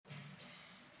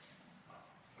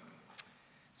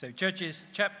So Judges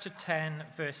chapter 10,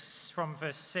 from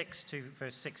verse 6 to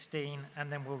verse 16,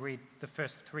 and then we'll read the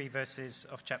first 3 verses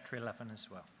of chapter 11 as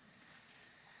well.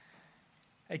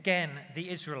 Again,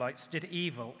 the Israelites did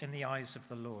evil in the eyes of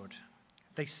the Lord.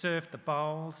 They served the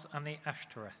Baals and the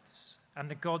Ashtoreths, and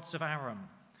the gods of Aram,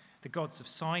 the gods of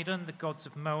Sidon, the gods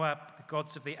of Moab, the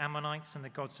gods of the Ammonites, and the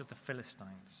gods of the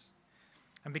Philistines.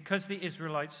 And because the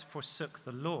Israelites forsook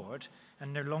the Lord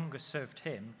and no longer served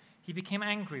him, he became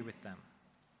angry with them.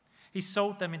 He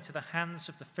sold them into the hands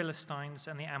of the Philistines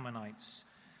and the Ammonites,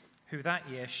 who that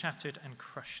year shattered and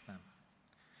crushed them.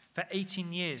 For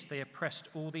 18 years they oppressed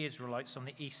all the Israelites on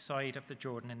the east side of the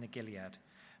Jordan in the Gilead,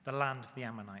 the land of the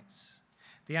Ammonites.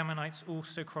 The Ammonites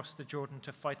also crossed the Jordan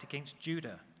to fight against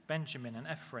Judah, Benjamin, and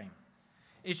Ephraim.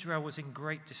 Israel was in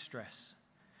great distress.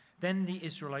 Then the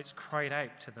Israelites cried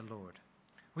out to the Lord,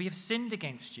 "We have sinned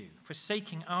against you,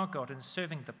 forsaking our God and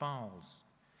serving the Baals."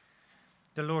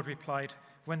 The Lord replied,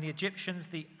 "When the Egyptians,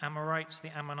 the Amorites,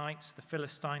 the Ammonites, the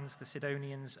Philistines, the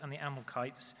Sidonians, and the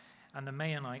Amalekites, and the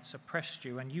Maonites oppressed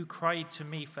you, and you cried to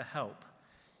me for help,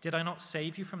 did I not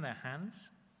save you from their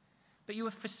hands? But you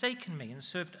have forsaken me and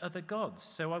served other gods,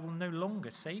 so I will no longer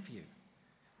save you.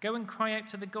 Go and cry out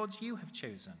to the gods you have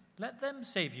chosen. Let them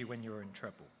save you when you are in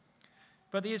trouble."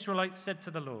 But the Israelites said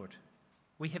to the Lord,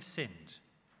 "We have sinned.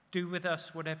 Do with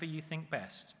us whatever you think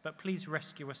best, but please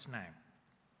rescue us now."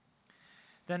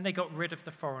 Then they got rid of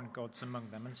the foreign gods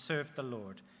among them and served the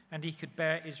Lord, and he could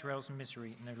bear Israel's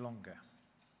misery no longer.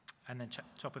 And then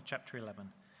top of chapter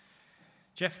 11.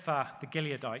 Jephthah the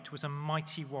Gileadite was a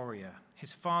mighty warrior.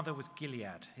 His father was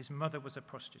Gilead. His mother was a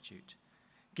prostitute.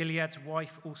 Gilead's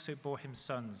wife also bore him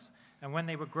sons, and when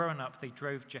they were grown up, they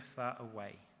drove Jephthah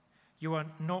away. "You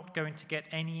are not going to get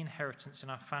any inheritance in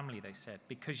our family," they said,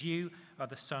 "because you are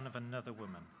the son of another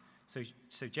woman."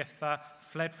 So Jephthah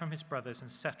fled from his brothers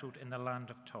and settled in the land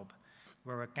of Tob,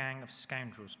 where a gang of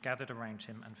scoundrels gathered around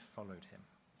him and followed him.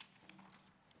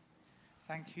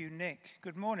 Thank you, Nick.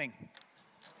 Good morning.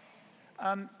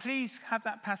 Please have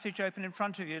that passage open in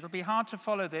front of you. It'll be hard to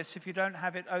follow this if you don't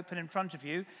have it open in front of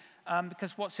you,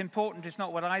 because what's important is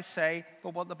not what I say,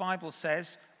 but what the Bible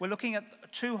says. We're looking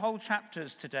at 2 whole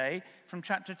chapters today, from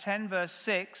chapter 10, verse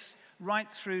 6,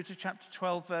 right through to chapter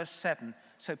 12, verse 7.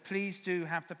 So please do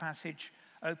have the passage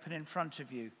open in front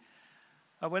of you.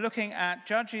 We're looking at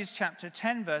Judges chapter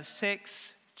 10, verse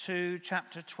 6 to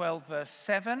chapter 12, verse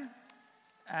 7.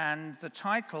 And the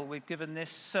title we've given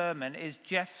this sermon is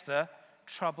Jephthah,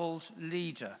 Troubled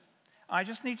Leader. I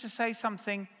just need to say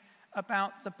something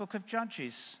about the book of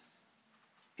Judges.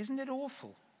 Isn't it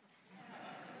awful?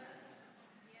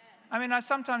 I mean, I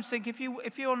sometimes think if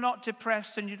you're not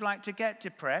depressed and you'd like to get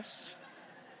depressed,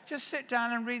 just sit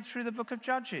down and read through the book of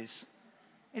Judges.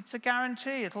 It's a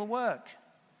guarantee it'll work.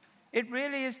 It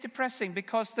really is depressing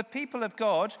because the people of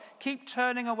God keep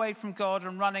turning away from God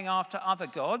and running after other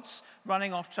gods,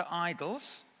 running off to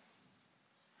idols.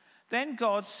 Then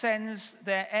God sends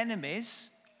their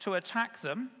enemies to attack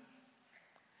them.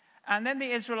 And then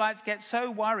the Israelites get so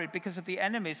worried because of the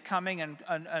enemies coming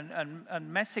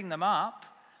and messing them up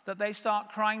that they start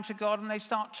crying to God and they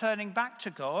start turning back to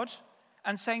God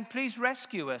and saying, "Please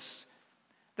rescue us."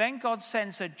 Then God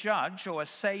sends a judge or a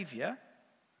savior.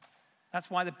 That's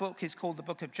why the book is called the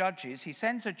book of Judges. He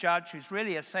sends a judge who's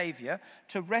really a savior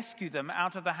to rescue them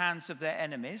out of the hands of their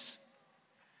enemies.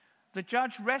 The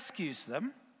judge rescues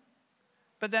them,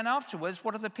 but then afterwards,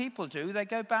 what do the people do? They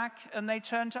go back and they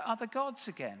turn to other gods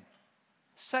again.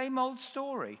 Same old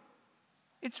story.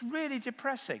 It's really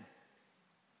depressing.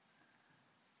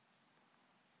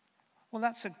 Well,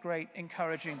 that's a great,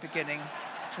 encouraging beginning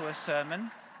to a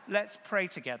sermon. Let's pray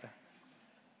together.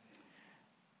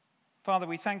 Father,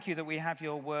 we thank you that we have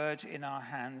your word in our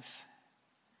hands.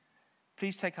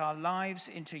 Please take our lives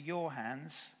into your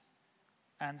hands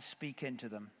and speak into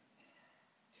them.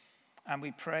 And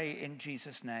we pray in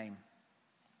Jesus' name.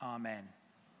 Amen.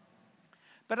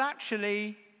 But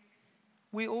actually,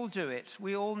 we all do it.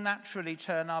 We all naturally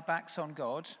turn our backs on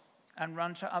God and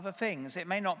run to other things. It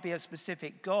may not be a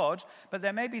specific God, but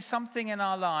there may be something in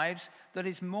our lives that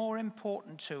is more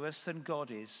important to us than God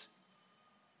is.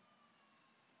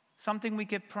 Something we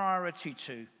give priority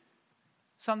to.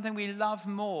 Something we love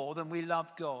more than we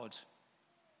love God.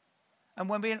 And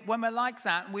when we're like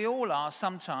that, and we all are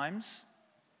sometimes,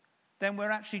 then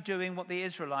we're actually doing what the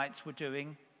Israelites were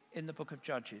doing in the book of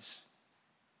Judges.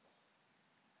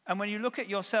 And when you look at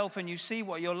yourself and you see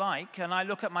what you're like, and I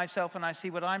look at myself and I see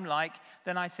what I'm like,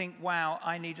 then I think, wow,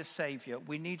 I need a savior.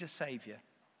 We need a savior.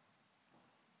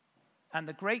 And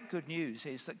the great good news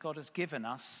is that God has given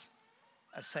us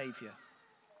a savior.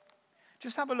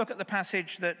 Just have a look at the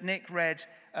passage that Nick read.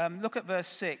 Look at verse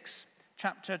 6.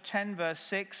 chapter 10, verse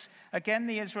 6, again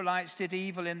the Israelites did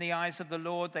evil in the eyes of the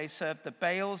Lord. They served the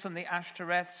Baals and the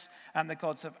Ashtoreths and the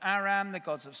gods of Aram, the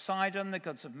gods of Sidon, the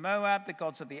gods of Moab, the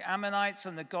gods of the Ammonites,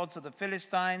 and the gods of the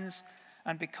Philistines.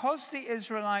 And because the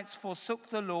Israelites forsook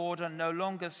the Lord and no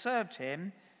longer served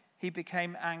him, he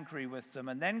became angry with them.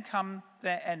 And then come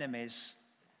their enemies.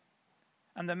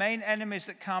 And the main enemies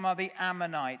that come are the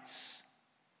Ammonites.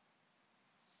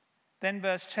 Then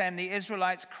verse 10, the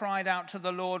Israelites cried out to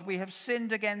the Lord, we have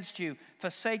sinned against you,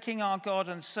 forsaking our God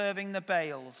and serving the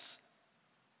Baals.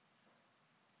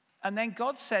 And then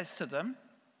God says to them,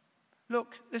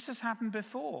 look, this has happened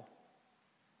before.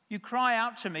 You cry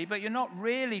out to me, but you're not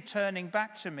really turning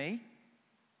back to me.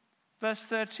 Verse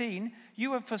 13,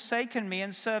 you have forsaken me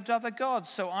and served other gods,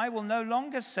 so I will no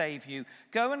longer save you.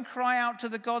 Go and cry out to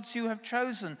the gods you have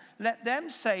chosen. Let them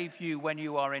save you when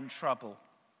you are in trouble.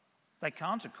 They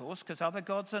can't, of course, because other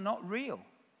gods are not real.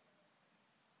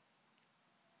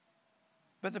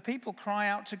 But the people cry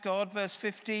out to God, verse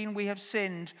 15, we have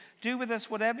sinned. Do with us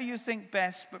whatever you think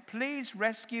best, but please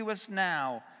rescue us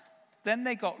now. Then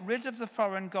they got rid of the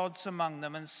foreign gods among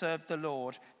them and served the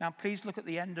Lord. Now please look at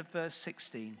the end of verse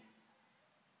 16.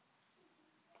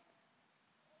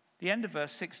 The end of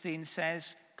verse 16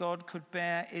 says, God could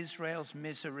bear Israel's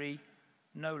misery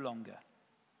no longer.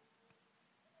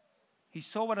 He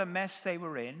saw what a mess they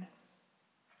were in,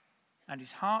 and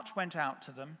his heart went out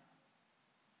to them,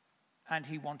 and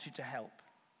he wanted to help.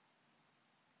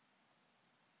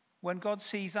 When God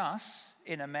sees us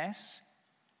in a mess,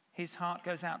 his heart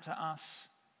goes out to us,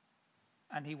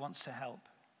 and he wants to help.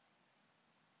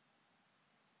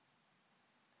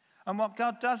 And what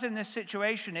God does in this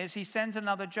situation is he sends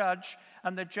another judge,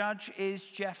 and the judge is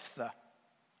Jephthah.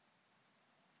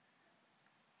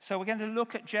 So we're going to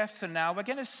look at Jephthah now. We're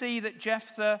going to see that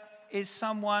Jephthah is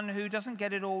someone who doesn't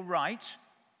get it all right.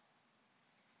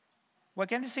 We're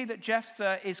going to see that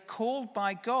Jephthah is called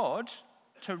by God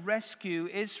to rescue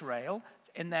Israel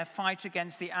in their fight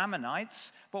against the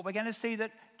Ammonites. But we're going to see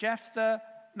that Jephthah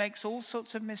makes all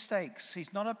sorts of mistakes.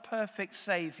 He's not a perfect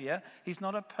savior. He's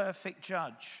not a perfect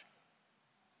judge.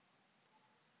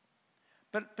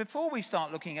 But before we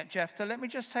start looking at Jephthah, let me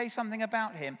just say something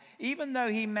about him. Even though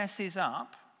he messes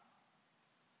up,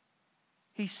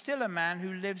 he's still a man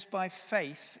who lives by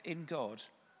faith in God.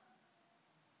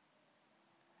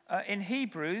 In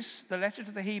Hebrews, the letter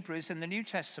to the Hebrews in the New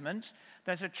Testament,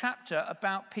 there's a chapter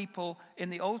about people in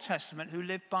the Old Testament who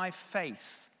lived by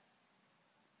faith.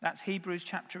 That's Hebrews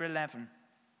chapter 11.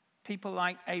 People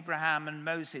like Abraham and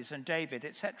Moses and David,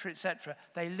 etc.,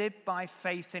 they lived by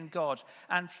faith in God.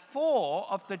 And 4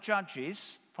 of the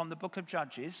judges from the book of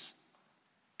Judges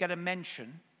get a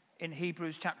mention in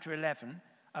Hebrews chapter 11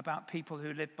 about people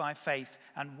who live by faith.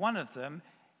 And one of them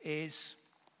is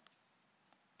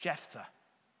Jephthah.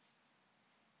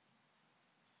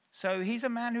 So he's a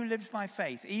man who lives by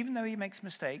faith. Even though he makes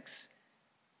mistakes,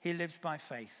 he lives by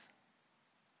faith.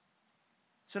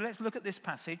 So let's look at this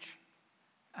passage.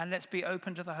 And let's be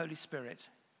open to the Holy Spirit.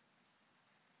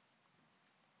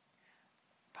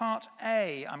 Part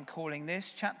A, I'm calling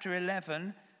this, chapter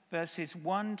 11, verses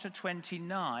 1 to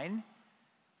 29.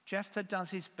 Jephthah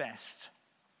does his best.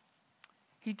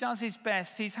 He does his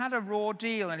best. He's had a raw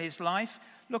deal in his life.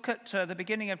 Look at the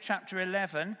beginning of chapter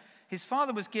 11. His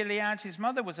father was Gilead, his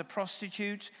mother was a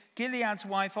prostitute. Gilead's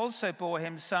wife also bore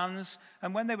him sons,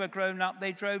 and when they were grown up,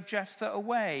 they drove Jephthah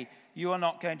away. You are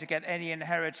not going to get any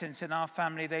inheritance in our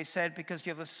family, they said, because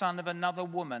you're the son of another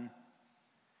woman.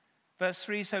 Verse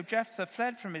 3, so Jephthah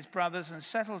fled from his brothers and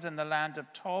settled in the land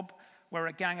of Tob, where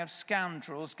a gang of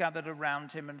scoundrels gathered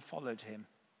around him and followed him.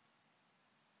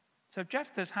 So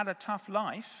Jephthah's had a tough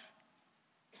life.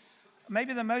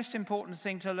 Maybe the most important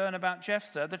thing to learn about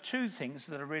Jephthah, the 2 things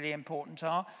that are really important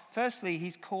are, firstly,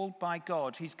 he's called by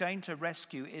God. He's going to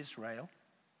rescue Israel.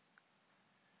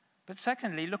 But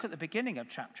secondly, look at the beginning of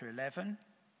chapter 11.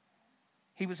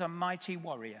 He was a mighty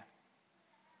warrior.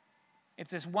 If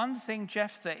there's one thing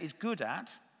Jephthah is good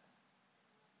at,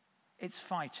 it's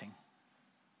fighting.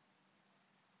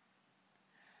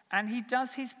 And he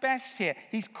does his best here.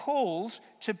 He's called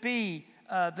to be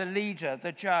the leader,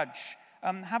 the judge.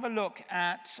 Have a look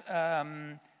at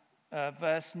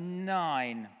verse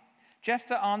 9.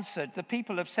 Jephthah answered, the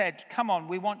people have said, come on,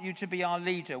 we want you to be our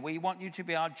leader. We want you to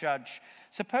be our judge.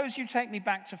 Suppose you take me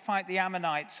back to fight the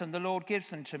Ammonites and the Lord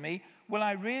gives them to me. Will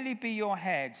I really be your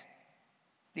head?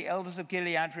 The elders of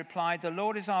Gilead replied, the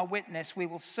Lord is our witness. We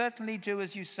will certainly do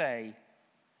as you say.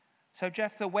 So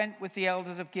Jephthah went with the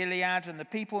elders of Gilead, and the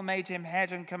people made him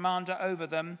head and commander over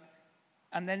them.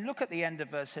 And then look at the end of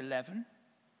verse 11.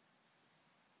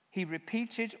 He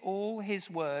repeated all his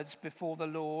words before the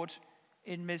Lord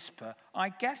in Mizpah. I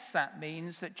guess that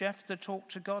means that Jephthah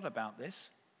talked to God about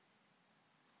this,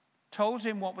 told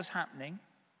him what was happening.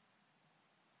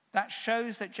 That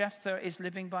shows that Jephthah is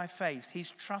living by faith.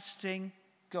 He's trusting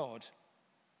God.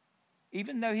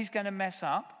 Even though he's going to mess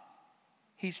up,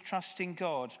 he's trusting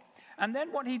God. And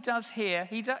then what he does here,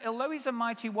 although he's a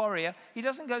mighty warrior, he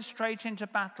doesn't go straight into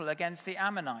battle against the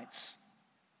Ammonites.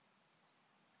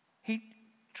 He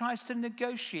tries to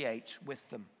negotiate with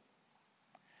them.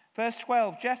 Verse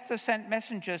 12, Jephthah sent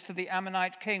messengers to the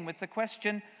Ammonite king with the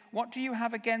question, "What do you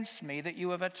have against me that you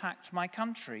have attacked my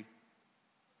country?"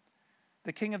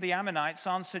 The king of the Ammonites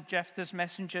answered Jephthah's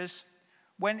messengers,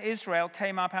 "When Israel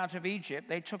came up out of Egypt,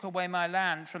 they took away my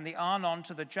land from the Arnon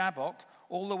to the Jabbok,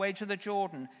 all the way to the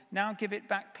Jordan. Now give it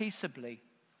back peaceably."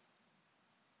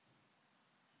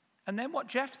 And then what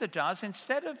Jephthah does,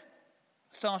 instead of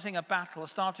starting a battle,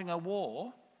 starting a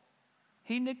war,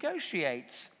 he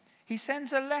negotiates. He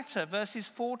sends a letter, verses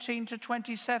 14 to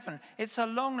 27. It's a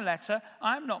long letter.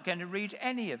 I'm not going to read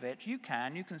any of it. You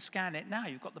can scan it now.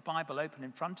 You've got the Bible open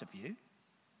in front of you.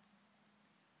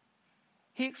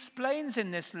 He explains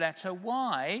in this letter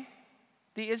why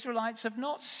the Israelites have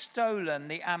not stolen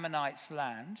the Ammonites'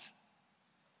 land,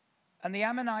 and the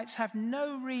Ammonites have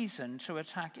no reason to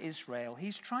attack Israel.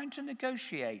 He's trying to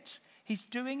negotiate. He's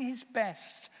doing his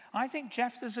best. I think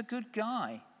Jephthah's a good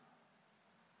guy.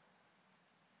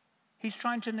 He's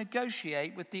trying to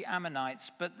negotiate with the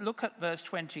Ammonites, but look at verse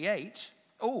 28.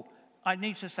 Oh, I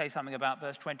need to say something about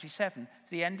verse 27. It's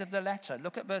the end of the letter.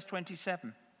 Look at verse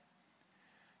 27.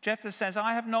 Jephthah says,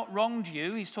 "I have not wronged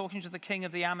you," he's talking to the king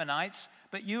of the Ammonites,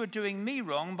 "but you are doing me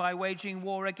wrong by waging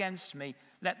war against me.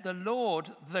 Let the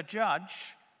Lord, the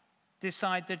judge,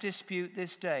 decide the dispute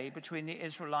this day between the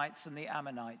Israelites and the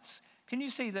Ammonites." Can you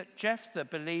see that Jephthah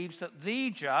believes that the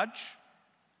judge,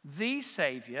 the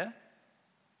Savior,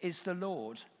 is the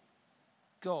Lord,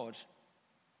 God?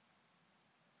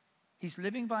 He's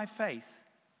living by faith.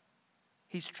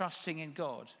 He's trusting in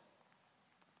God.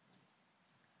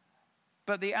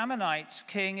 But the Ammonite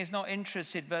king is not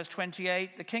interested. Verse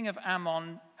 28, the king of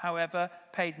Ammon, however,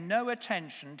 paid no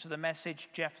attention to the message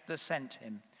Jephthah sent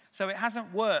him. So it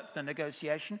hasn't worked, the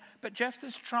negotiation, but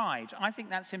Jephthah's tried. I think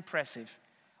that's impressive.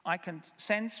 I can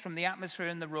sense from the atmosphere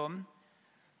in the room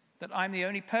that I'm the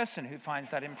only person who finds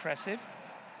that impressive.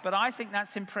 But I think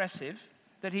that's impressive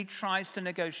that he tries to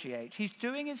negotiate. He's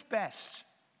doing his best.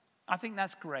 I think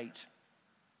that's great.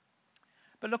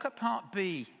 But look at part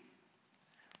B.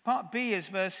 Part B is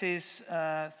verses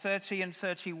 30 and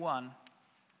 31.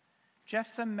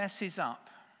 Jephthah messes up.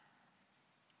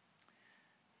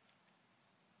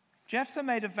 Jephthah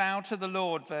made a vow to the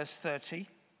Lord, verse 30.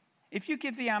 "If you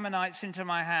give the Ammonites into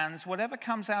my hands, whatever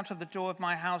comes out of the door of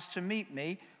my house to meet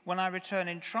me when I return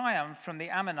in triumph from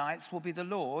the Ammonites will be the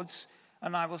Lord's,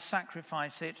 and I will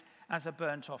sacrifice it as a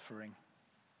burnt offering."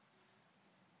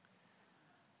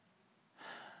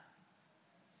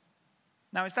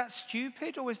 Now, is that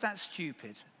stupid or is that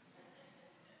stupid?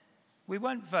 We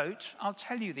won't vote. I'll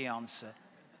tell you the answer.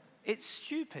 It's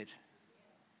stupid.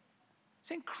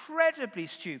 It's incredibly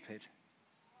stupid.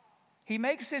 He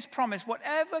makes this promise,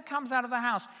 whatever comes out of the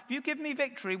house, if you give me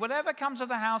victory, whatever comes of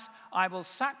the house, I will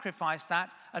sacrifice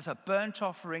that as a burnt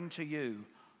offering to you.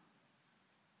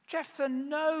 Jephthah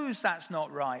knows that's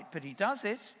not right, but he does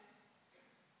it.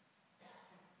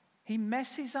 He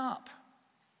messes up.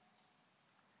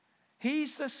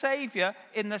 He's the Savior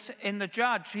in the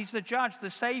judge. He's the judge, the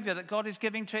Savior that God is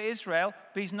giving to Israel,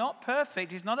 but he's not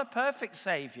perfect. He's not a perfect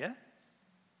Savior.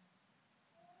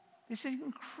 This is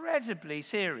incredibly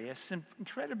serious and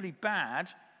incredibly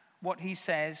bad, what he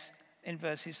says in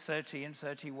verses 30 and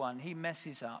 31. He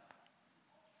messes up.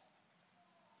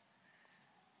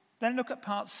 Then look at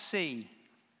part C.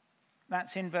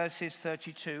 That's in verses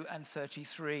 32 and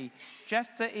 33.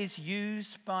 Jephthah is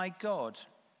used by God.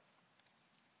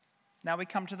 Now we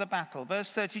come to the battle.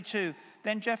 Verse 32,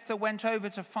 "Then Jephthah went over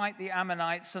to fight the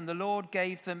Ammonites, and the Lord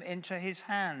gave them into his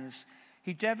hands.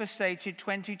 He devastated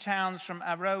 20 towns from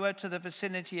Aroer to the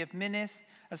vicinity of Minnith,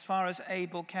 as far as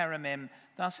Abel Keramim.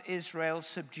 Thus Israel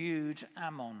subdued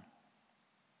Ammon."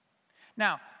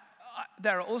 Now,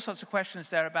 there are all sorts of questions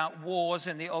there about wars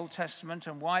in the Old Testament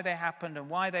and why they happened and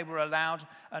why they were allowed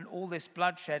and all this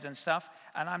bloodshed and stuff,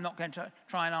 and I'm not going to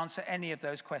try and answer any of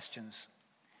those questions.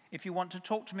 If you want to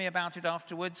talk to me about it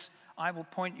afterwards, I will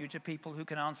point you to people who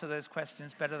can answer those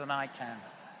questions better than I can.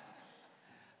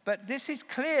 But this is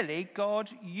clearly God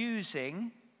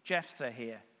using Jephthah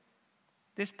here.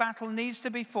 This battle needs to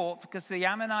be fought because the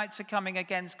Ammonites are coming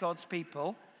against God's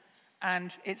people.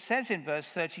 And it says in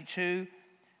verse 32,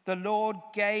 the Lord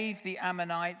gave the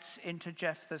Ammonites into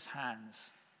Jephthah's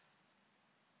hands.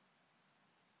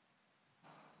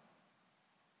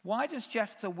 Why does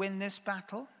Jephthah win this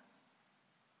battle?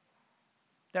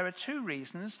 There are two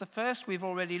reasons. The first we've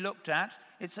already looked at.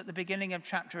 It's at the beginning of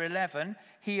chapter 11.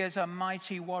 He is a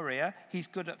mighty warrior. He's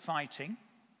good at fighting.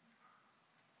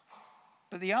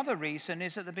 But the other reason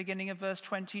is at the beginning of verse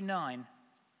 29.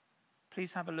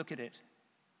 Please have a look at it.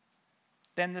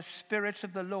 Then the Spirit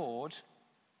of the Lord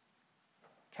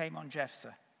came on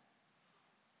Jephthah.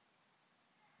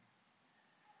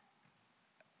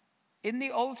 In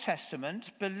the Old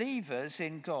Testament, believers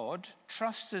in God,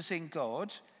 trusters in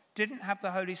God, didn't have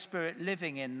the Holy Spirit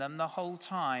living in them the whole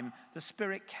time. The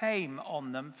Spirit came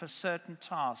on them for certain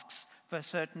tasks, for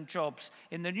certain jobs.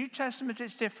 In the New Testament,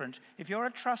 it's different. If you're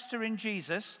a truster in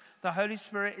Jesus, the Holy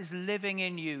Spirit is living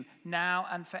in you now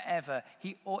and forever.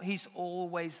 He's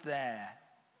always there.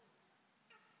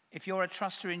 If you're a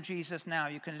truster in Jesus now,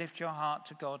 you can lift your heart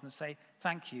to God and say,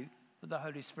 thank you that the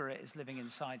Holy Spirit is living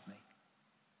inside me.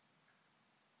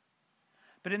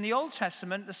 But in the Old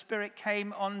Testament, the Spirit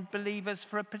came on believers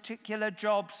for a particular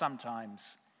job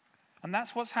sometimes. And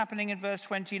that's what's happening in verse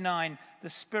 29. The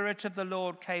Spirit of the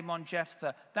Lord came on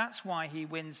Jephthah. That's why he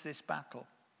wins this battle.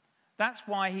 That's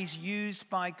why he's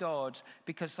used by God,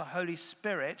 because the Holy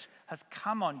Spirit has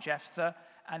come on Jephthah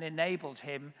and enabled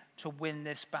him to win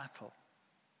this battle.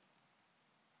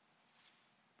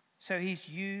 So he's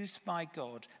used by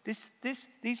God.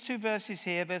 These two verses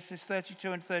here, verses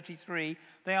 32 and 33,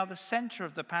 they are the center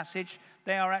of the passage.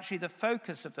 They are actually the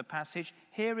focus of the passage.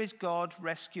 Here is God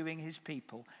rescuing his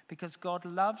people, because God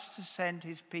loves to send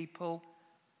his people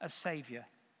a savior.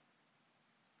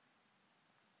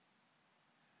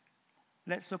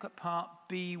 Let's look at part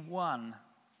B1,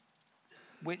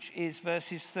 which is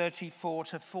verses 34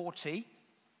 to 40.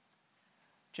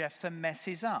 Jephthah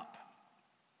messes up.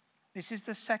 This is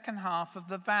the second half of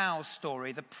the vow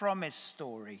story, the promise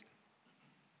story.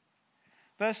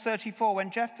 Verse 34,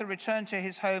 when Jephthah returned to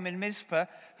his home in Mizpah,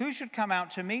 who should come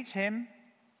out to meet him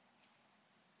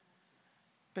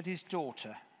but his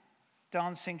daughter,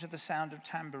 dancing to the sound of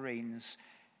tambourines?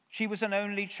 She was an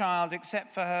only child.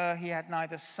 Except for her, he had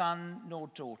neither son nor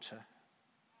daughter.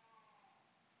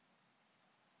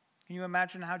 Can you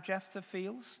imagine how Jephthah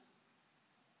feels?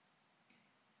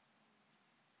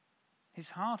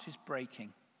 His heart is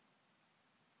breaking.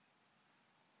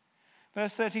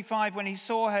 Verse 35, when he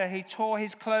saw her, he tore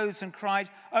his clothes and cried,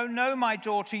 "Oh no, my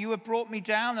daughter, you have brought me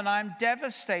down and I am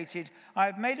devastated. I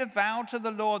have made a vow to the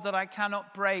Lord that I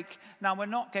cannot break." Now, we're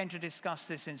not going to discuss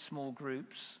this in small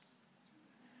groups,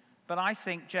 but I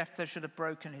think Jephthah should have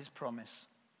broken his promise,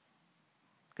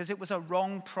 because it was a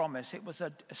wrong promise. It was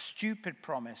a stupid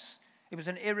promise. It was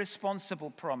an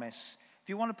irresponsible promise. If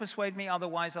you want to persuade me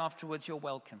otherwise afterwards, you're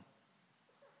welcome.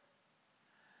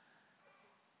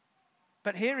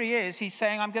 But here he is, he's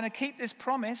saying, I'm going to keep this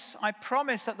promise. I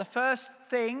promise that the first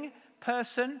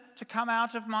person to come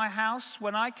out of my house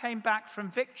when I came back from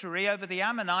victory over the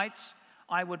Ammonites,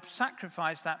 I would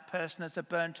sacrifice that person as a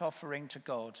burnt offering to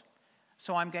God.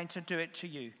 So I'm going to do it to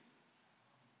you.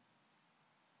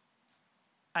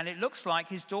 And it looks like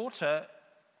his daughter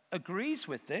agrees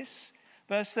with this.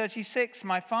 Verse 36,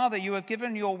 my father, you have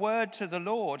given your word to the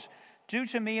Lord. Do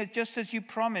to me just as you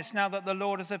promised, now that the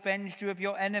Lord has avenged you of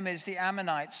your enemies, the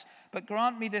Ammonites. But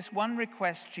grant me this one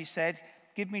request, she said.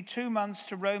 Give me 2 months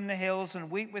to roam the hills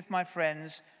and weep with my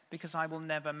friends, because I will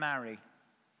never marry.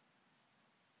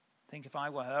 I think if I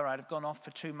were her, I'd have gone off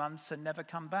for 2 months and never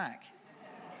come back.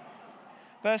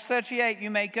 Verse 38, you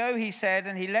may go, he said,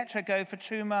 and he let her go for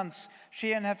 2 months.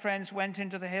 She and her friends went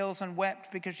into the hills and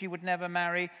wept because she would never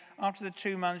marry. After the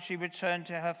 2 months, she returned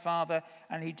to her father,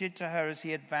 and he did to her as he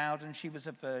had vowed, and she was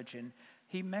a virgin.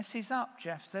 He messes up,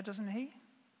 Jephthah, doesn't he?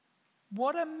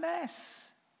 What a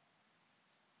mess.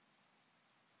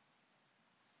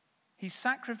 He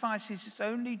sacrifices his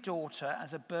only daughter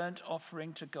as a burnt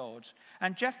offering to God.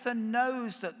 And Jephthah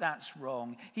knows that that's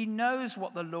wrong. He knows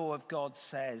what the law of God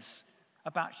says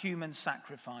about human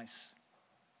sacrifice.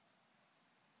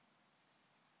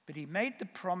 But he made the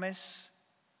promise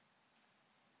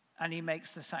and he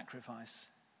makes the sacrifice.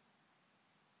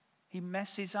 He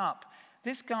messes up.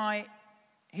 This guy,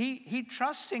 he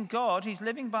trusts in God. He's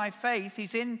living by faith.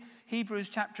 He's in Hebrews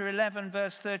chapter 11,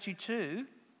 verse 32.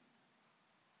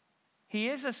 He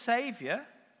is a savior,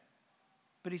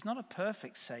 but he's not a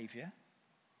perfect savior.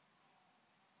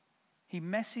 He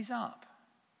messes up.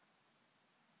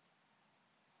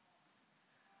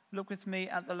 Look with me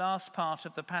at the last part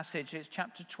of the passage. It's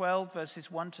chapter 12,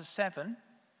 verses 1 to 7.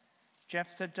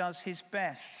 Jephthah does his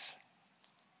best.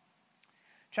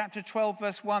 Chapter 12,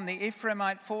 verse 1, the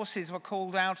Ephraimite forces were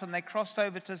called out and they crossed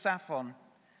over to Zaphon.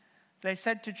 They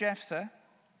said to Jephthah,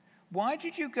 Why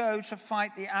did you go to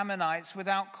fight the Ammonites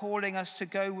without calling us to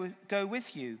go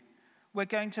with you? We're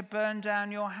going to burn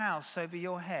down your house over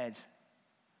your head."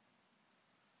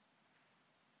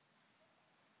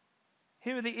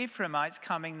 Here are the Ephraimites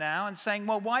coming now and saying,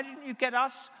 "Well, why didn't you get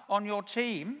us on your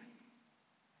team?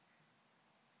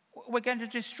 We're going to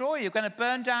destroy you. We're going to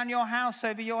burn down your house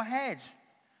over your head."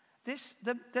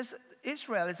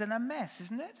 Israel is in a mess,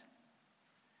 isn't it?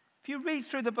 If you read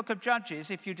through the book of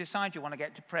Judges, if you decide you want to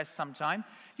get depressed sometime,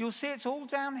 you'll see it's all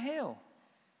downhill.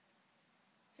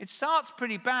 It starts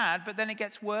pretty bad, but then it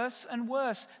gets worse and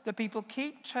worse. The people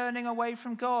keep turning away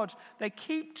from God. They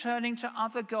keep turning to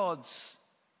other gods.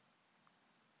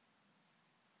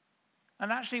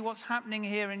 And actually what's happening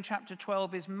here in chapter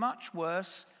 12 is much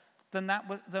worse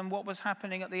than what was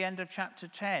happening at the end of chapter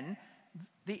 10.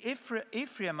 The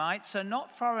Ephraimites are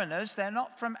not foreigners. They're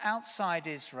not from outside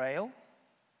Israel.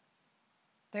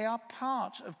 They are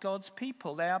part of God's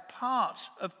people. They are part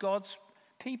of God's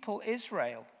people,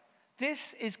 Israel.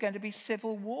 This is going to be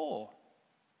civil war.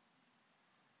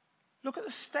 Look at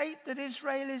the state that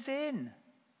Israel is in.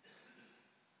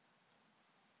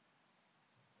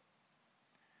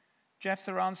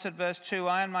 Jephthah answered, verse 2,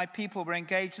 "I and my people were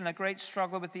engaged in a great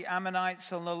struggle with the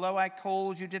Ammonites, and although I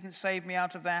called, you didn't save me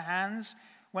out of their hands.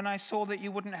 When I saw that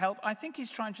you wouldn't help," I think he's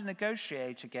trying to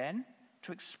negotiate again,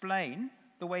 to explain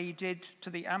the way he did to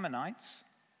the Ammonites.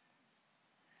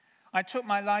 "I took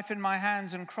my life in my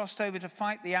hands and crossed over to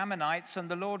fight the Ammonites, and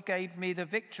the Lord gave me the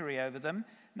victory over them.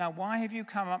 Now why have you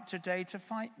come up today to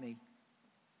fight me?"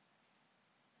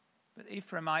 But the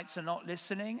Ephraimites are not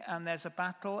listening, and there's a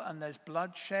battle, and there's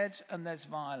bloodshed, and there's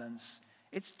violence.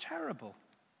 It's terrible.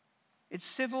 It's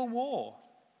civil war.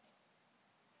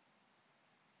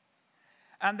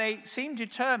 And they seem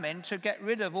determined to get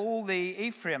rid of all the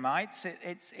Ephraimites.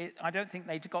 I don't think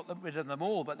they got rid of them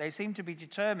all, but they seem to be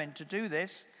determined to do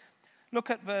this. Look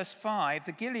at verse 5.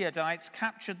 "The Gileadites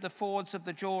captured the fords of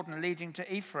the Jordan leading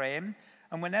to Ephraim,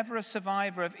 and whenever a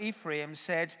survivor of Ephraim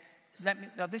said,"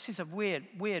 now this is a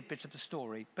weird bit of the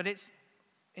story, but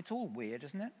it's all weird,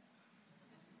 isn't it?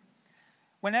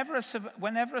 Whenever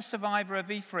a survivor of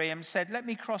Ephraim said, "Let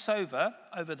me cross over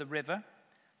the river,"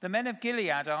 the men of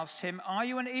Gilead asked him, "Are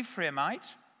you an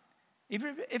Ephraimite?"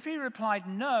 If he replied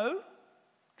no,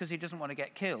 because he doesn't want to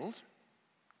get killed,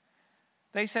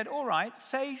 they said, "All right,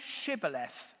 say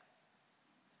Shibboleth."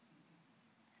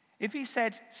 If he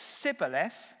said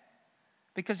Sibboleth,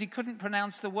 because he couldn't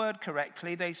pronounce the word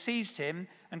correctly, they seized him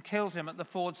and killed him at the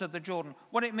fords of the Jordan.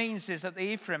 What it means is that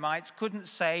the Ephraimites couldn't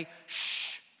say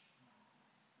shh.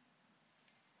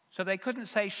 So they couldn't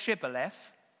say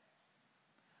Shibboleth.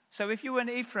 So if you were an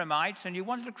Ephraimite and you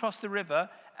wanted to cross the river,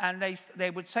 and they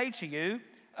would say to you,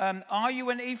 "Are you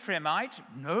an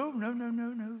Ephraimite?"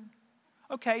 No.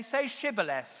 Okay, say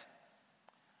Shibboleth.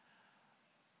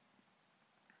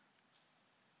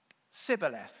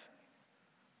 Sibboleth.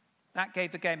 That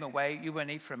gave the game away. You were an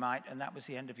Ephraimite, and that was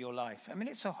the end of your life. I mean,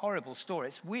 it's a horrible story.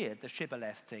 It's weird, the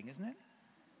Shibboleth thing, isn't it?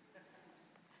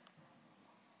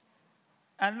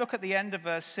 And look at the end of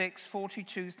verse 6.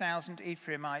 42,000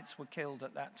 Ephraimites were killed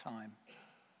at that time.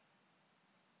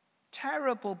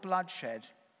 Terrible bloodshed.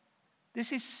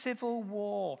 This is civil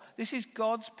war. This is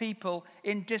God's people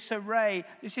in disarray.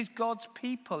 This is God's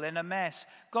people in a mess.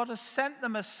 God has sent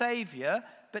them a savior,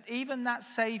 but even that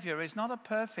savior is not a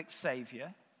perfect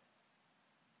savior.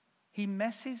 He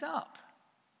messes up.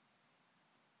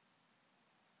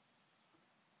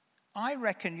 I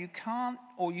reckon you can't,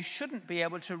 or you shouldn't be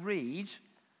able to read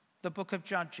the book of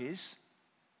Judges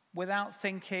without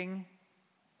thinking,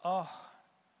 "Oh,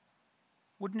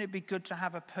 wouldn't it be good to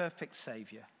have a perfect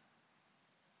savior?"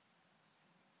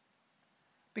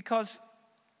 Because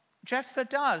Jephthah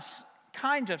does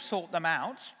kind of sort them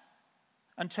out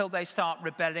until they start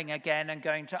rebelling again and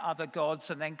going to other gods,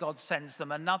 and then God sends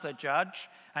them another judge,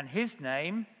 and his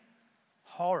name,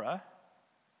 horror,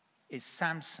 is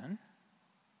Samson.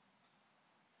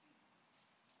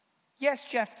 Yes,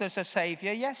 Jephthah's a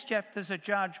savior. Yes, Jephthah's a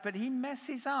judge, but he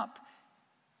messes up.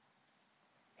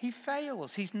 He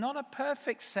fails. He's not a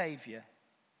perfect savior.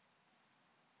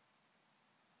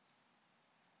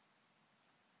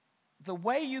 The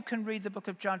way you can read the book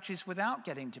of Judges without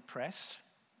getting depressed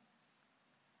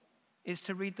is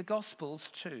to read the Gospels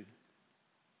too.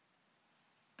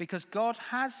 Because God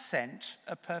has sent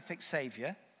a perfect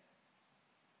Savior,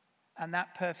 and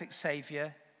that perfect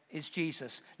Savior is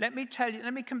Jesus. Let me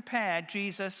compare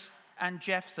Jesus and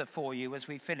Jephthah for you as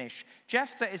we finish.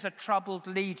 Jephthah is a troubled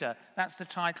leader. That's the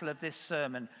title of this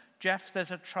sermon.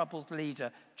 Jephthah's a troubled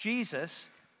leader. Jesus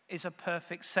is a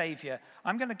perfect Savior.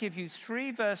 I'm going to give you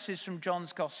 3 verses from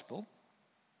John's Gospel,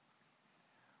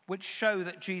 which show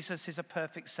that Jesus is a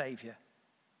perfect Savior.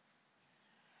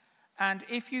 And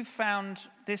if you found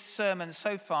this sermon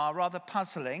so far rather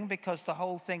puzzling, because the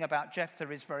whole thing about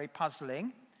Jephthah is very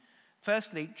puzzling,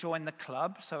 firstly, join the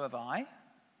club, so have I.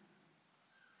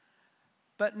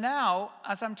 But now,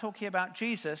 as I'm talking about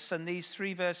Jesus and these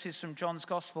 3 verses from John's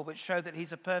Gospel which show that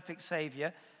he's a perfect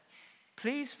Savior,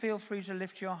 please feel free to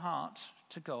lift your heart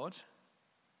to God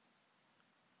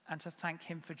and to thank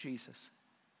him for Jesus.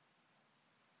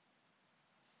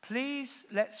 Please,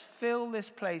 let's fill this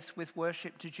place with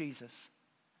worship to Jesus,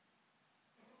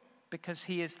 because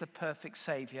he is the perfect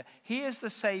Savior. He is the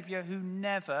Savior who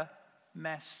never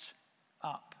messed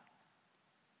up.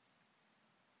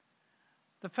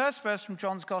 The first verse from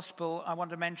John's Gospel I want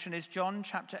to mention is John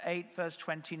chapter 8, verse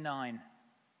 29.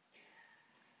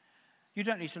 You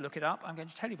don't need to look it up. I'm going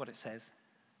to tell you what it says.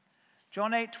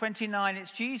 John 8, 29,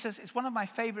 it's Jesus. It's one of my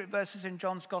favorite verses in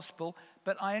John's Gospel,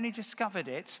 but I only discovered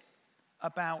it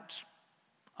about,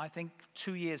 I think,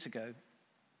 2 years ago,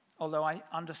 although I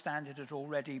understand it had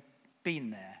already been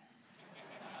there.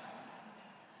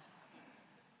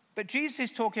 But Jesus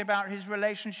is talking about his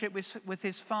relationship with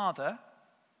his Father,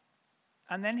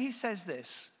 and then he says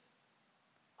this,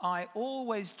 I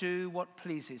always do what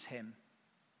pleases him.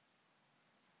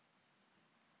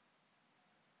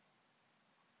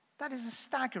 That is a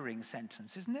staggering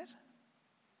sentence, isn't it?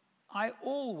 I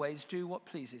always do what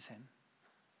pleases him.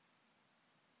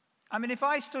 I mean, if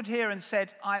I stood here and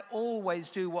said, I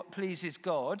always do what pleases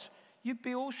God, you'd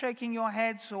be all shaking your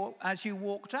heads as you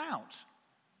walked out.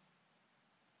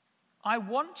 I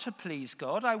want to please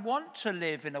God. I want to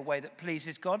live in a way that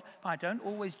pleases God, but I don't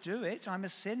always do it. I'm a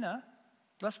sinner,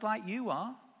 just like you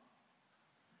are.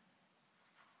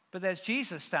 But there's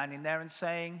Jesus standing there and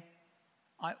saying,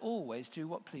 I always do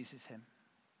what pleases him.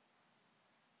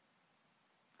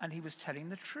 And he was telling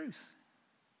the truth.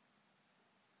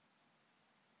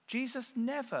 Jesus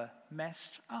never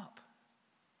messed up.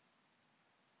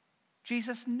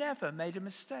 Jesus never made a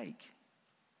mistake.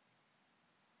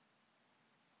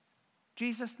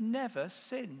 Jesus never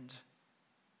sinned.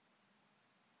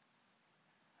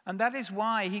 And that is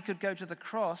why he could go to the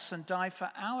cross and die for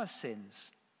our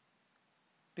sins,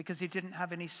 because he didn't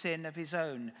have any sin of his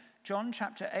own. John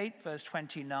chapter 8, verse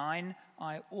 29,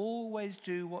 I always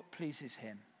do what pleases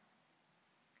him.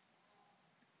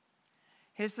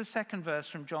 Here's the second verse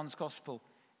from John's Gospel.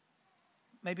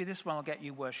 Maybe this one will get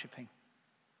you worshipping.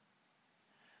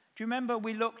 Do you remember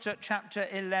we looked at chapter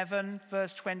 11,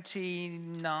 verse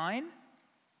 29?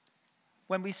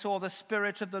 When we saw the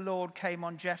Spirit of the Lord came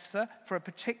on Jephthah for a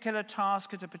particular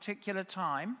task at a particular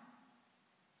time.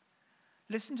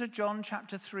 Listen to John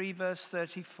chapter 3, verse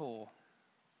 34.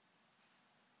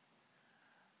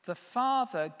 The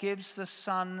Father gives the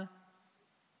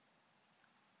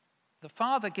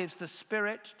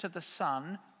Spirit to the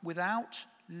Son without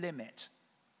limit.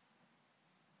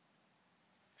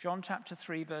 John chapter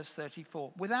 3, verse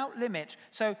 34. Without limit.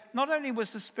 So not only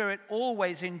was the Spirit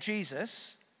always in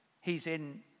Jesus, he's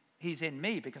in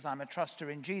me because I'm a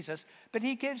truster in Jesus, but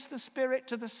he gives the Spirit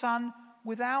to the Son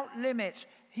without limit.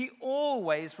 He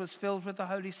always was filled with the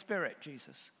Holy Spirit,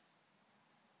 Jesus.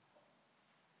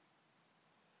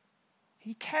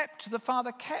 The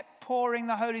Father kept pouring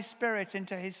the Holy Spirit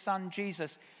into his Son,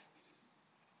 Jesus.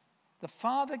 The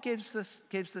Father gives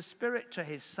the Spirit to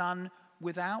his Son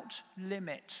without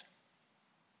limit.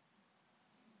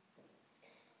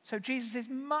 So Jesus is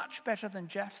much better than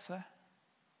Jephthah.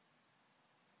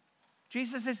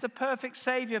 Jesus is the perfect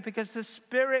Savior because the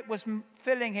Spirit was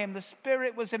filling him. The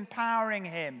Spirit was empowering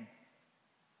him.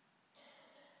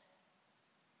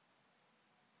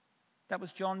 That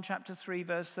was John chapter 3,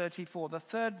 verse 34. The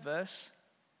third verse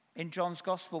in John's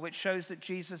Gospel, which shows that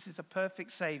Jesus is a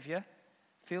perfect Savior,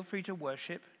 feel free to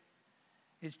worship,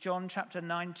 is John chapter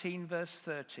 19, verse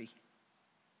 30.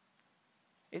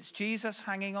 It's Jesus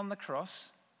hanging on the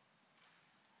cross,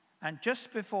 and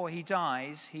just before he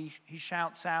dies, he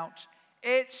shouts out,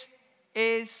 "It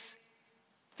is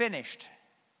finished."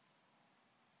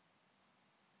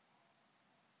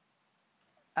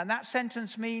 And that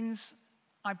sentence means,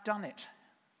 I've done it.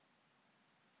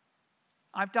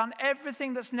 I've done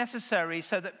everything that's necessary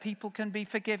so that people can be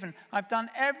forgiven. I've done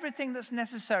everything that's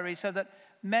necessary so that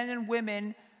men and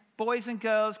women, boys and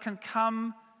girls can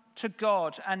come to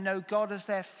God and know God as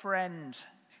their friend.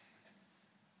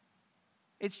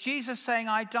 It's Jesus saying,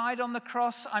 I died on the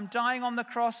cross, I'm dying on the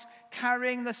cross,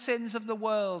 carrying the sins of the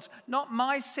world. Not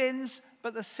my sins,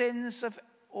 but the sins of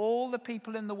all the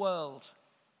people in the world.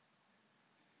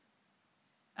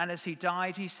 And as he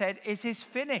died, he said, it is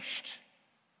finished.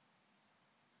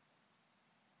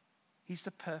 He's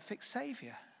the perfect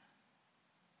Savior.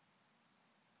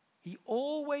 He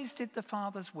always did the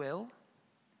Father's will.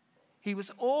 He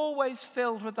was always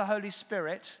filled with the Holy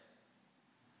Spirit.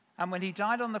 And when he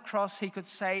died on the cross, he could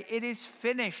say, "It is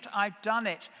finished, I've done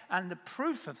it." And the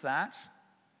proof of that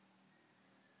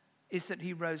is that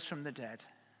he rose from the dead.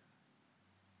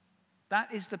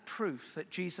 That is the proof that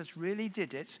Jesus really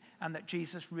did it and that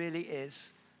Jesus really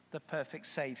is the perfect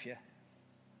Savior.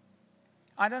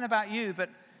 I don't know about you, but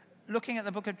looking at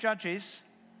the book of Judges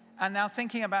and now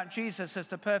thinking about Jesus as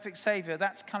the perfect Savior,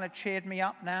 that's kind of cheered me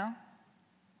up now.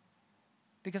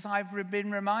 Because I've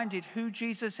been reminded who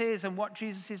Jesus is and what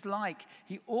Jesus is like.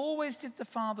 He always did the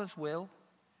Father's will.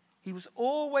 He was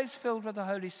always filled with the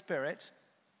Holy Spirit.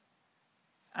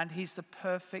 And he's the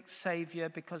perfect Savior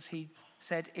because he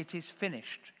said, "It is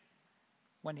finished,"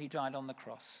 when he died on the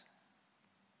cross.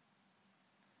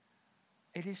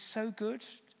 It is so good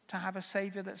to have a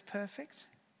Savior that's perfect,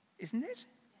 isn't it?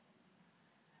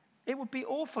 It would be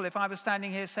awful if I was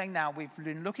standing here saying, "Now, we've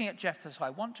been looking at Jephthah, so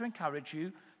I want to encourage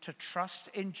you to trust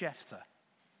in Jephthah."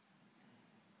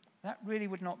 That really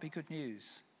would not be good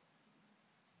news.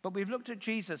 But we've looked at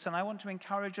Jesus, and I want to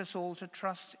encourage us all to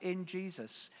trust in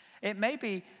Jesus. It may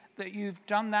be that you've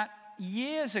done that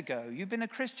years ago. You've been a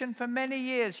Christian for many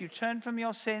years. You turned from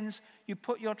your sins. You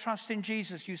put your trust in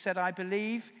Jesus. You said, "I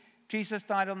believe Jesus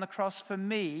died on the cross for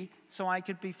me so I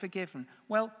could be forgiven."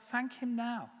 Well, thank him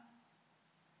now.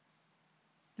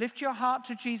 Lift your heart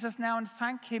to Jesus now and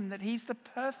thank him that he's the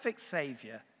perfect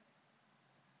Savior.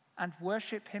 And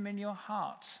worship him in your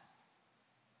heart.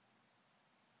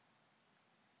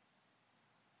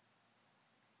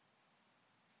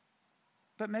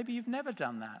 But maybe you've never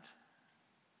done that.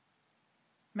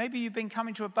 Maybe you've been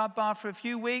coming to a pub bar for a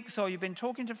few weeks, or you've been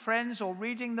talking to friends or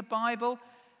reading the Bible,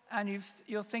 and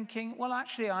you're thinking, "Well,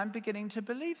 actually, I'm beginning to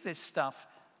believe this stuff.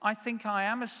 I think I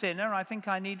am a sinner. I think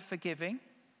I need forgiving.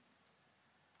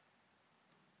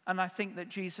 And I think that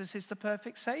Jesus is the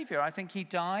perfect Savior. I think he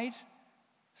died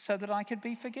so that I could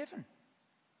be forgiven."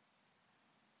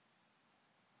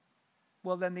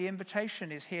 Well, then the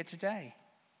invitation is here today.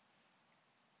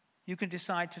 You can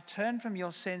decide to turn from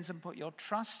your sins and put your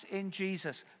trust in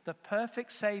Jesus, the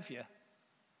perfect Savior.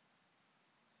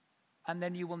 And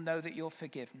then you will know that you're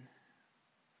forgiven.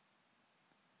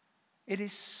 It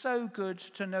is so good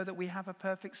to know that we have a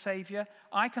perfect Savior.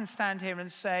 I can stand here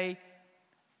and say,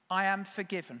 "I am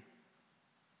forgiven,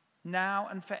 now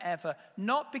and forever,"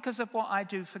 not because of what I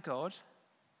do for God,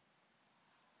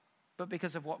 but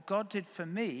because of what God did for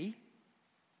me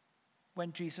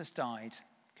when Jesus died.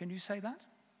 Can you say that?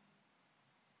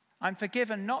 I'm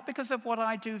forgiven not because of what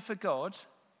I do for God,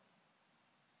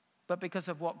 but because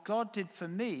of what God did for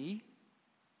me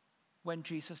when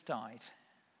Jesus died.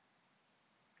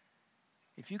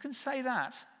 If you can say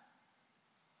that,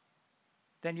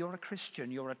 then you're a Christian,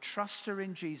 you're a truster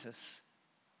in Jesus,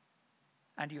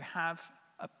 and you have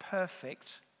a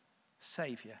perfect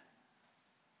Savior.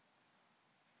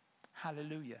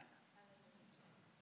 Hallelujah.